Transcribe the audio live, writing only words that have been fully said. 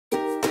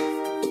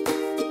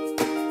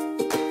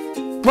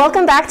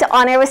Welcome back to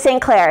On Air with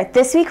St. Clair.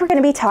 This week we're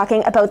going to be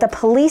talking about the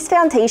Police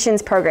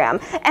Foundations program,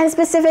 and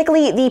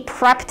specifically the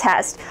prep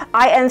test.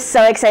 I am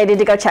so excited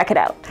to go check it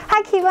out.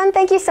 Hi Kevin,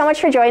 thank you so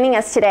much for joining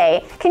us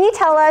today. Can you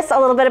tell us a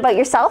little bit about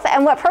yourself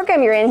and what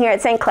program you're in here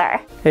at St.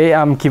 Clair? Hey,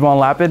 I'm Kevin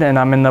Lapid and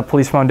I'm in the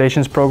Police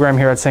Foundations program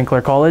here at St.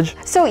 Clair College.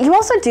 So you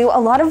also do a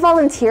lot of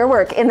volunteer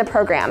work in the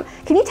program.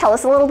 Can you tell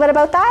us a little bit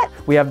about that?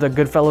 We have the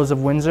Good Fellows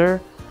of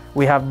Windsor.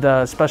 We have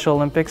the Special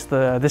Olympics,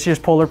 this year's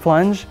Polar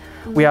Plunge.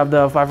 We have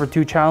the 5 for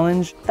 2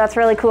 challenge. That's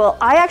really cool.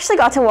 I actually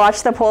got to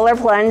watch the Polar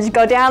Plunge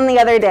go down the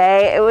other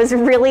day. It was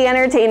really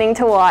entertaining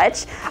to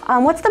watch.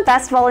 What's the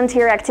best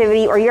volunteer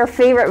activity or your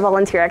favorite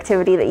volunteer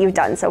activity that you've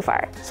done so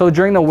far? So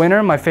during the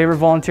winter, my favorite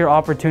volunteer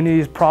opportunity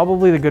is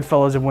probably the Good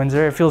Fellows of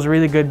Windsor. It feels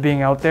really good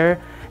being out there,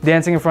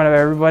 dancing in front of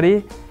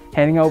everybody,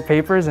 handing out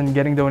papers and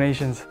getting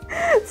donations.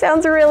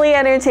 Sounds really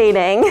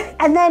entertaining.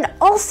 And then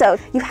also,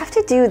 you have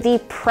to do the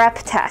prep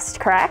test,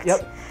 correct?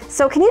 Yep.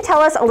 So can you tell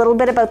us a little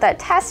bit about that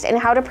test and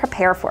how to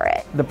prepare for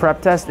it? The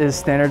prep test is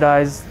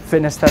standardized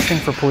fitness testing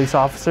for police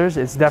officers.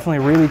 It's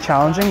definitely really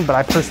challenging, but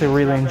I personally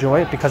really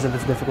enjoy it because of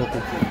its difficulty.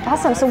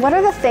 Awesome. So what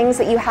are the things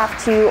that you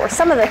have to, or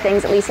some of the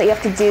things at least, that you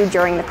have to do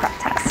during the prep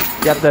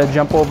test? You have to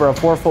jump over a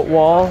 4-foot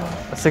wall,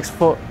 a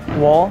 6-foot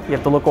wall. You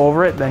have to look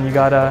over it. Then you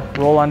gotta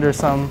roll under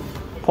some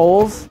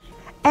poles.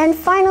 And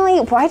finally,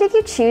 why did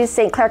you choose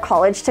St. Clair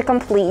College to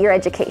complete your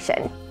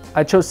education?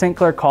 I chose St.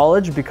 Clair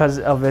College because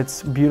of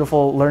its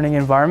beautiful learning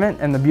environment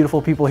and the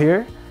beautiful people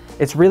here.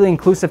 It's really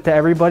inclusive to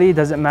everybody. It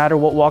doesn't matter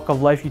what walk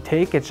of life you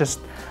take. It's just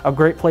a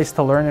great place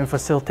to learn and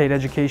facilitate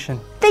education.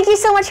 Thank you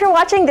so much for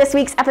watching this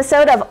week's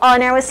episode of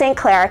On Air with St.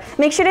 Clair.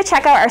 Make sure to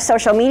check out our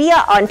social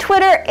media on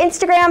Twitter,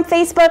 Instagram,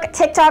 Facebook,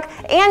 TikTok,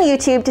 and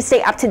YouTube to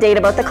stay up to date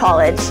about the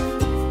college.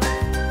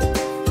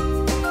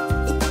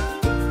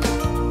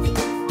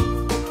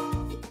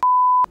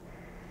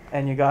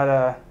 And you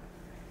gotta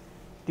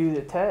do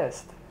the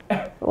test.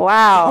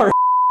 Wow.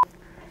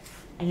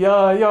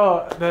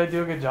 Yo, did I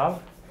do a good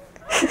job?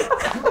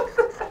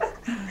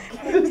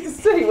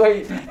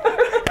 Wait.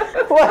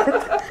 What?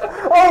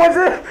 Oh, was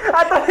it?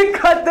 I thought it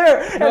cut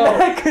there, and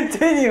then I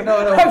continue.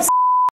 No.